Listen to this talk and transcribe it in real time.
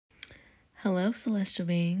Hello, celestial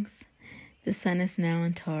beings. The sun is now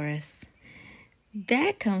in Taurus.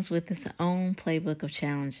 That comes with its own playbook of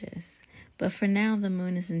challenges. But for now, the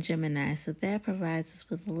moon is in Gemini, so that provides us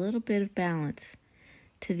with a little bit of balance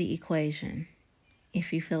to the equation,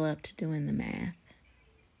 if you feel up to doing the math.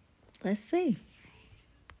 Let's see.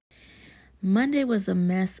 Monday was a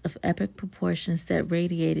mess of epic proportions that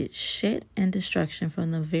radiated shit and destruction from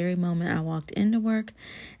the very moment I walked into work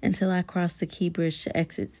until I crossed the key bridge to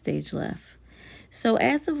exit stage left. So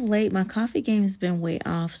as of late, my coffee game has been way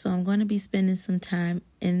off, so I'm going to be spending some time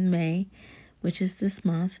in May, which is this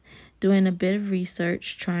month, doing a bit of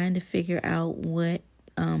research, trying to figure out what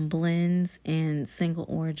blends and single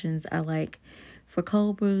origins I like for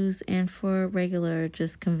cold brews and for regular,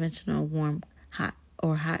 just conventional warm, hot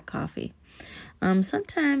coffee.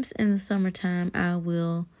 Sometimes in the summertime, I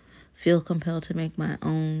will feel compelled to make my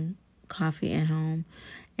own coffee at home.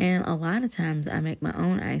 And a lot of times I make my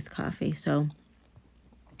own iced coffee. So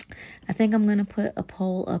I think I'm going to put a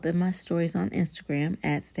poll up in my stories on Instagram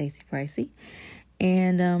at Stacey Pricey.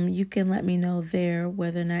 And you can let me know there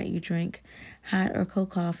whether or not you drink hot or cold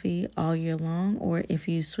coffee all year long, or if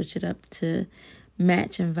you switch it up to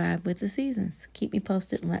match and vibe with the seasons. Keep me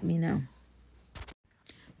posted and let me know.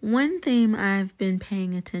 One theme I've been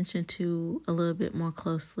paying attention to a little bit more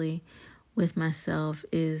closely with myself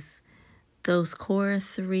is those core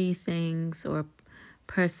 3 things or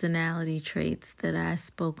personality traits that I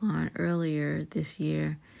spoke on earlier this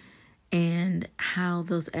year, and how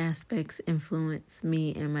those aspects influence me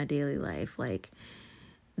in my daily life. Like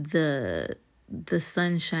the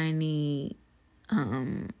sunshiny,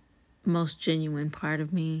 most genuine part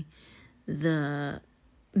of me, the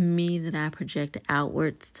me that I project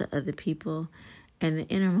outwards to other people, and the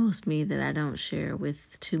innermost me that I don't share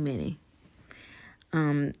with too many.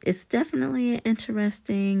 It's definitely an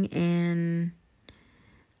interesting and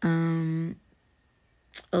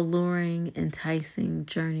alluring, enticing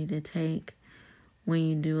journey to take when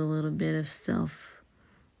you do a little bit of self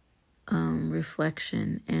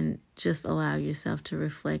reflection and just allow yourself to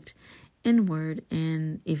reflect inward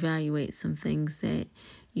and evaluate some things that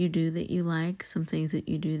you do that you like, some things that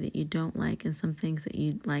you do that you don't like, and some things that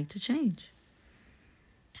you'd like to change.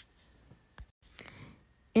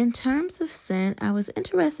 In terms of scent, I was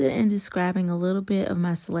interested in describing a little bit of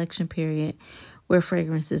my selection period where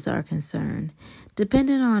fragrances are concerned.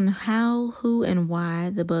 Depending on how, who, and why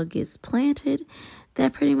the bug gets planted,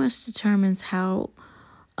 that pretty much determines how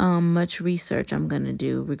much research I'm going to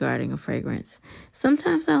do regarding a fragrance.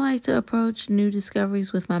 Sometimes I like to approach new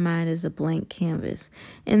discoveries with my mind as a blank canvas.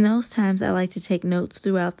 In those times, I like to take notes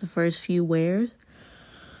throughout the first few wears.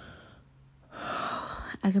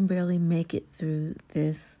 I can barely make it through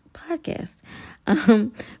this podcast.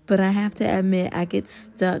 But I have to admit, I get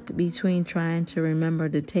stuck between trying to remember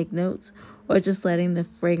to take notes or just letting the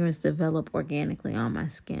fragrance develop organically on my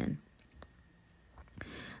skin.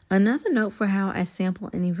 Another note for how I sample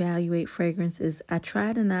and evaluate fragrance is I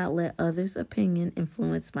try to not let others' opinion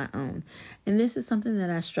influence my own. And this is something that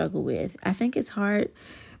I struggle with. I think it's hard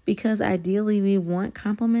because ideally we want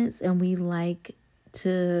compliments and we like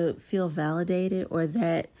to feel validated, or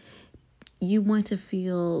that you want to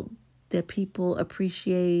feel that people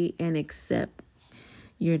appreciate and accept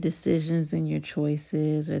your decisions and your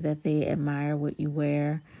choices, or that they admire what you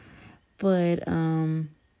wear. But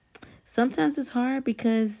sometimes it's hard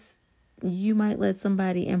because you might let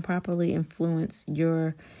somebody improperly influence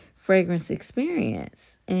your fragrance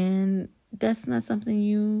experience, and that's not something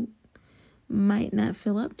you might not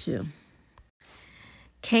feel up to.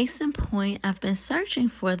 Case in point, I've been searching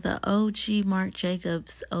for the OG Marc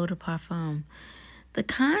Jacobs Eau de Parfum. The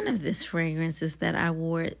con of this fragrance is that I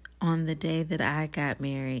wore it on the day that I got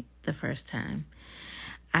married the first time.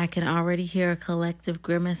 I can already hear a collective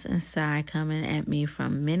grimace and sigh coming at me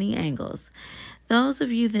from many angles. Those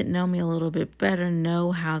of you that know me a little bit better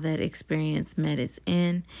know how that experience met its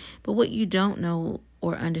end, but what you don't know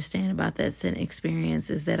or understand about that scent experience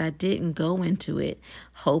is that I didn't go into it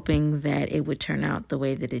hoping that it would turn out the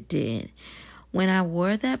way that it did. When I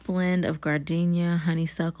wore that blend of gardenia,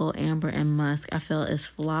 honeysuckle, amber, and musk, I felt as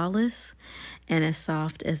flawless and as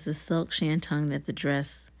soft as the silk shantung that the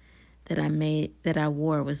dress that I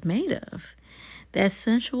wore was made of. That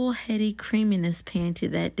sensual, heady creaminess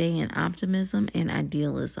painted that day in optimism and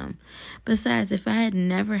idealism. Besides, if I had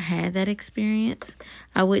never had that experience,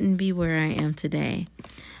 I wouldn't be where I am today.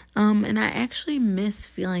 And I actually miss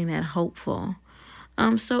feeling that hopeful.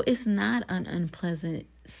 So it's not an unpleasant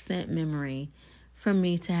scent memory for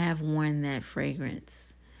me to have worn that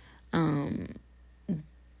fragrance.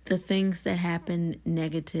 The things that happened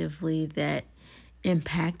negatively that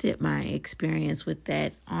impacted my experience with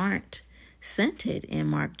that aren't scented in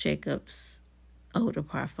Marc Jacobs eau de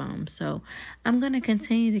parfum. So I'm going to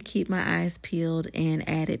continue to keep my eyes peeled and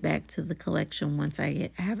add it back to the collection once I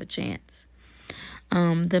have a chance.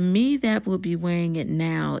 The me that would be wearing it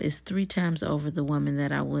now is 3 times over the woman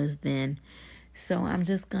that I was then. So I'm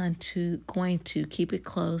just going to keep it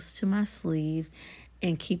close to my sleeve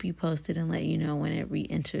and keep you posted and let you know when it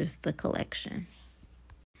re-enters the collection.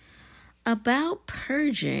 About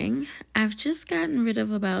purging, I've just gotten rid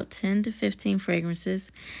of about 10 to 15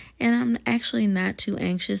 fragrances, and I'm actually not too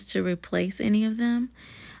anxious to replace any of them.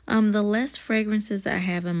 The less fragrances I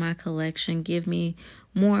have in my collection give me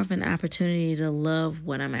more of an opportunity to love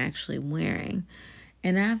what I'm actually wearing.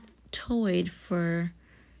 And I've toyed for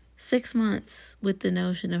 6 months with the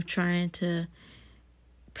notion of trying to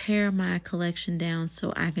pare my collection down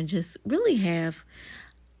so I can just really have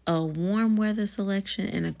a warm weather selection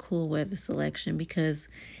and a cool weather selection, because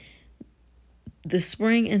the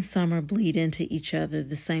spring and summer bleed into each other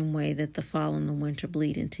the same way that the fall and the winter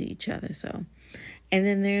bleed into each other. So, and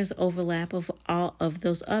then there's overlap of all of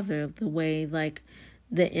those the way like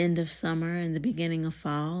the end of summer and the beginning of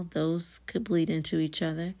fall, those could bleed into each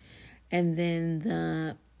other. And then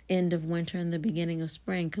the end of winter and the beginning of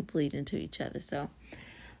spring could bleed into each other. So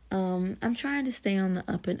I'm trying to stay on the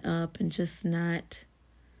up and just not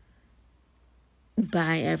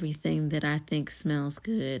buy everything that I think smells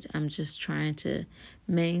good. I'm just trying to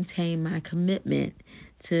maintain my commitment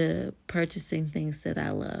to purchasing things that I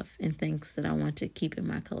love and things that I want to keep in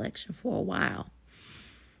my collection for a while.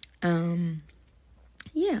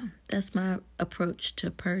 Yeah, that's my approach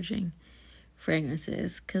to purging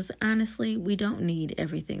fragrances, because honestly, we don't need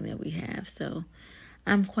everything that we have. So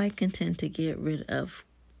I'm quite content to get rid of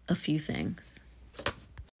a few things.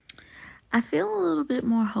 I feel a little bit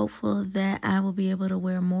more hopeful that I will be able to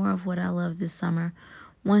wear more of what I love this summer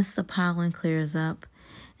once the pollen clears up.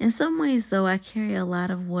 In some ways, though, I carry a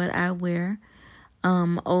lot of what I wear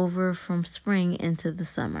over from spring into the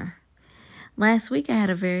summer. Last week, I had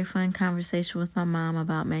a very fun conversation with my mom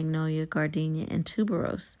about Magnolia, Gardenia, and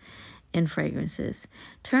Tuberose in fragrances.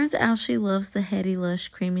 Turns out she loves the heady, lush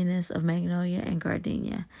creaminess of Magnolia and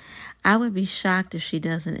Gardenia. I would be shocked if she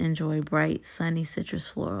doesn't enjoy bright, sunny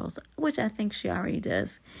citrus florals, which I think she already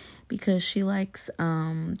does, because she likes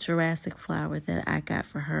Jurassic Flower that I got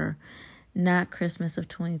for her, not Christmas of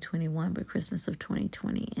 2021, but Christmas of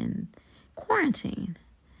 2020 in quarantine.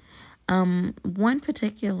 One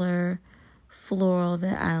particular floral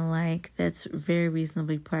that I like that's very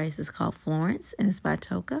reasonably priced is called Florence, and it's by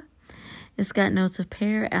Tocca. It's got notes of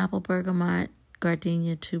pear, apple, bergamot,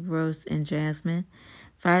 gardenia, tuberose, and jasmine,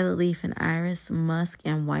 violet leaf and iris, musk,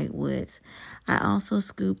 and white woods. I also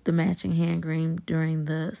scooped the matching hand cream during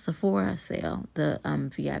the Sephora sale, the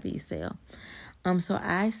VIB sale. So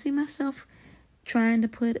I see myself trying to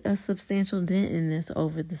put a substantial dent in this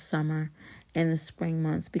over the summer and the spring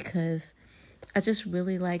months, because I just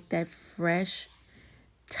really like that fresh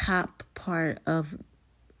top part of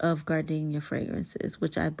gardenia fragrances,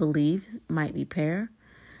 which I believe might be pear.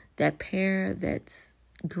 That pear that's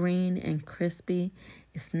green and crispy.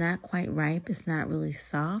 It's not quite ripe. It's not really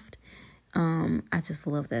soft. I just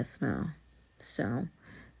love that smell. So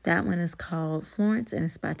that one is called Florence, and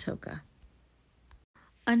it's by Tocca.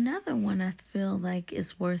 Another one I feel like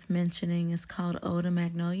is worth mentioning is called Eau de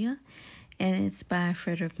Magnolia, and it's by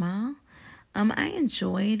Frederic Malle. I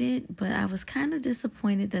enjoyed it, but I was kind of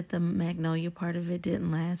disappointed that the Magnolia part of it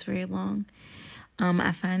didn't last very long.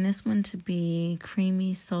 I find this one to be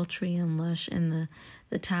creamy, sultry, and lush in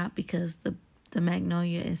the top, because the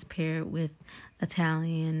Magnolia is paired with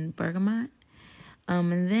Italian bergamot.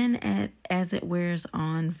 And then as it wears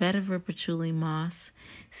on, vetiver, patchouli, moss,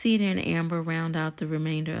 cedar, and amber round out the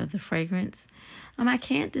remainder of the fragrance. I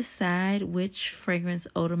can't decide which fragrance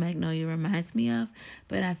Eau de Magnolia reminds me of,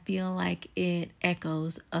 but I feel like it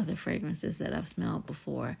echoes other fragrances that I've smelled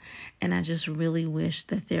before. And I just really wish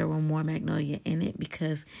that there were more Magnolia in it,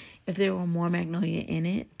 because if there were more Magnolia in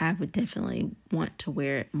it, I would definitely want to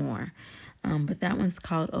wear it more. But that one's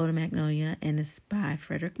called Eau de Magnolia, and it's by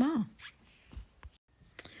Frederic Malle.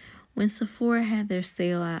 When Sephora had their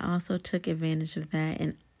sale, I also took advantage of that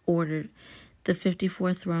and ordered the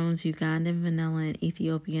 54 Thrones Ugandan Vanilla and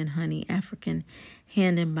Ethiopian Honey African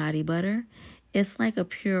Hand and Body Butter. It's like a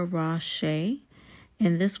pure raw shea,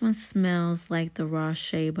 and this one smells like the raw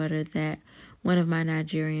shea butter that one of my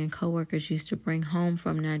Nigerian coworkers used to bring home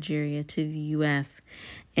from Nigeria to the U.S.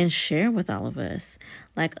 and share with all of us.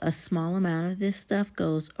 Like, a small amount of this stuff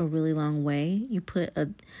goes a really long way. You put a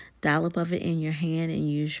dollop of it in your hand and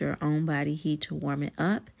use your own body heat to warm it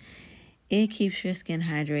up. It keeps your skin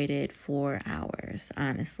hydrated for hours,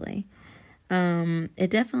 honestly. It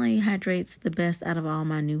definitely hydrates the best out of all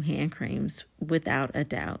my new hand creams, without a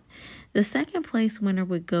doubt. The second place winner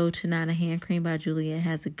would go to Not a Hand Cream by Juliet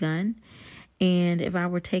Has a Gun. And if I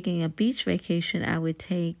were taking a beach vacation, I would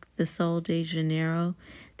take the Sol de Janeiro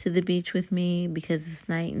to the beach with me because it's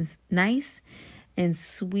nice and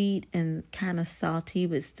sweet and kind of salty,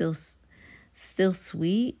 but still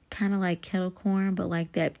sweet, kind of like kettle corn, but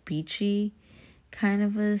like that beachy kind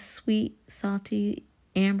of a sweet, salty,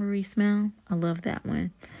 ambery smell. I love that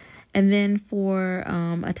one. And then for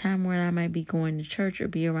a time when I might be going to church or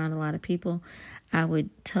be around a lot of people, I would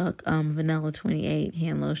tuck Vanilla 28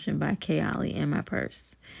 hand lotion by Kayali in my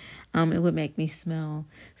purse. It would make me smell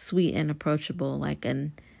sweet and approachable like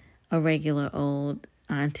a regular old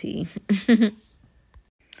auntie.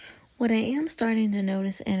 What I am starting to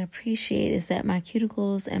notice and appreciate is that my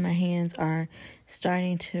cuticles and my hands are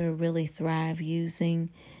starting to really thrive using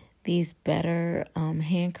these better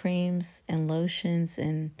hand creams and lotions.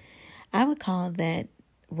 And I would call that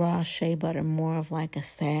raw shea butter more of like a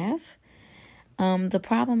salve. The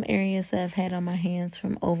problem areas that I've had on my hands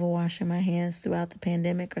from overwashing my hands throughout the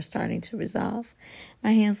pandemic are starting to resolve.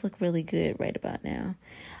 My hands look really good right about now.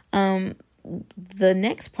 The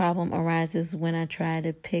next problem arises when I try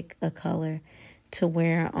to pick a color to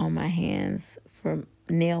wear on my hands for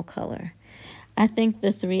nail color. I think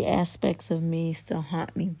the three aspects of me still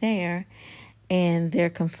haunt me there, and they're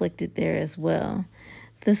conflicted there as well.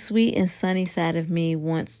 The sweet and sunny side of me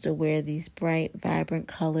wants to wear these bright, vibrant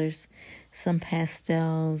colors, some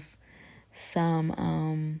pastels,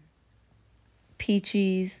 some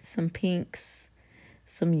peaches, some pinks,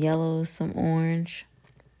 some yellows, some orange.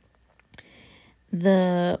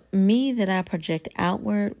 The me that I project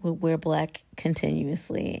outward would wear black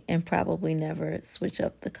continuously and probably never switch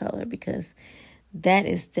up the color, because that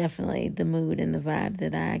is definitely the mood and the vibe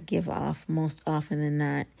that I give off most often than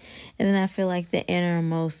not. And then I feel like the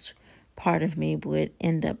innermost part of me would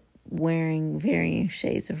end up wearing varying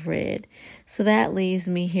shades of red. So that leaves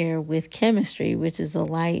me here with Chemistry, which is a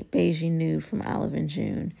light beigey nude from Olive and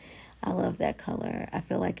June. I love that color. I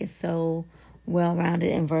feel like it's so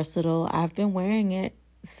well-rounded and versatile. I've been wearing it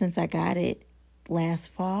since I got it last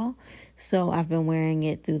fall. So I've been wearing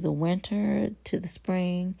it through the winter to the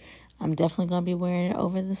spring. I'm definitely going to be wearing it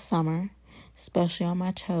over the summer, especially on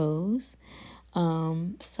my toes.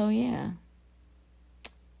 So yeah,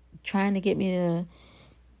 trying to get me to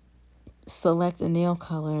select a nail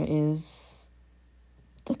color is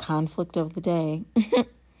the conflict of the day.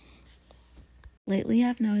 Lately,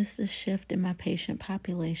 I've noticed a shift in my patient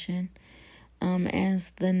population.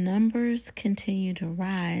 As the numbers continue to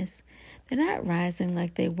rise, they're not rising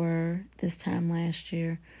like they were this time last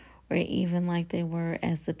year, or even like they were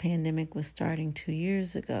as the pandemic was starting 2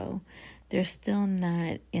 years ago. They're still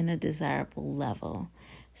not in a desirable level.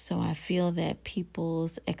 So I feel that people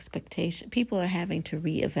are having to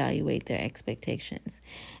reevaluate their expectations,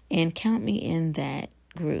 and count me in that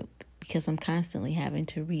group, because I'm constantly having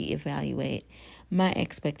to reevaluate my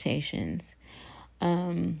expectations.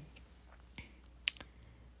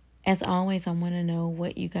 As always, I want to know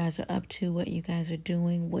what you guys are up to, what you guys are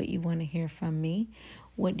doing, what you want to hear from me.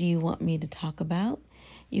 What do you want me to talk about?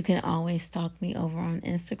 You can always stalk me over on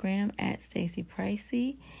Instagram at Stacey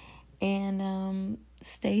Pricey. And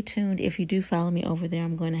stay tuned. If you do follow me over there,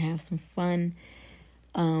 I'm going to have some fun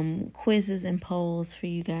quizzes and polls for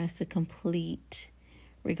you guys to complete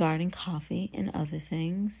regarding coffee and other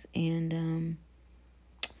things. And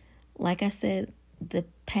like I said, the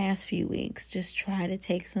past few weeks, just try to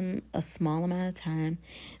take a small amount of time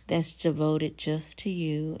that's devoted just to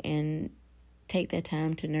you, and take that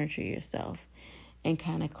time to nurture yourself and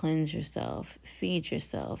kind of cleanse yourself, feed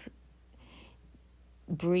yourself,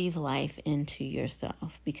 breathe life into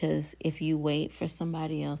yourself. Because if you wait for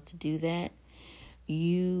somebody else to do that,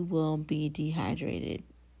 you will be dehydrated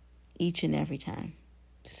each and every time.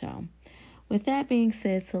 So with that being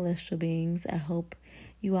said, celestial beings, I hope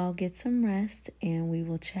you all get some rest, and we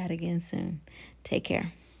will chat again soon. Take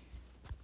care.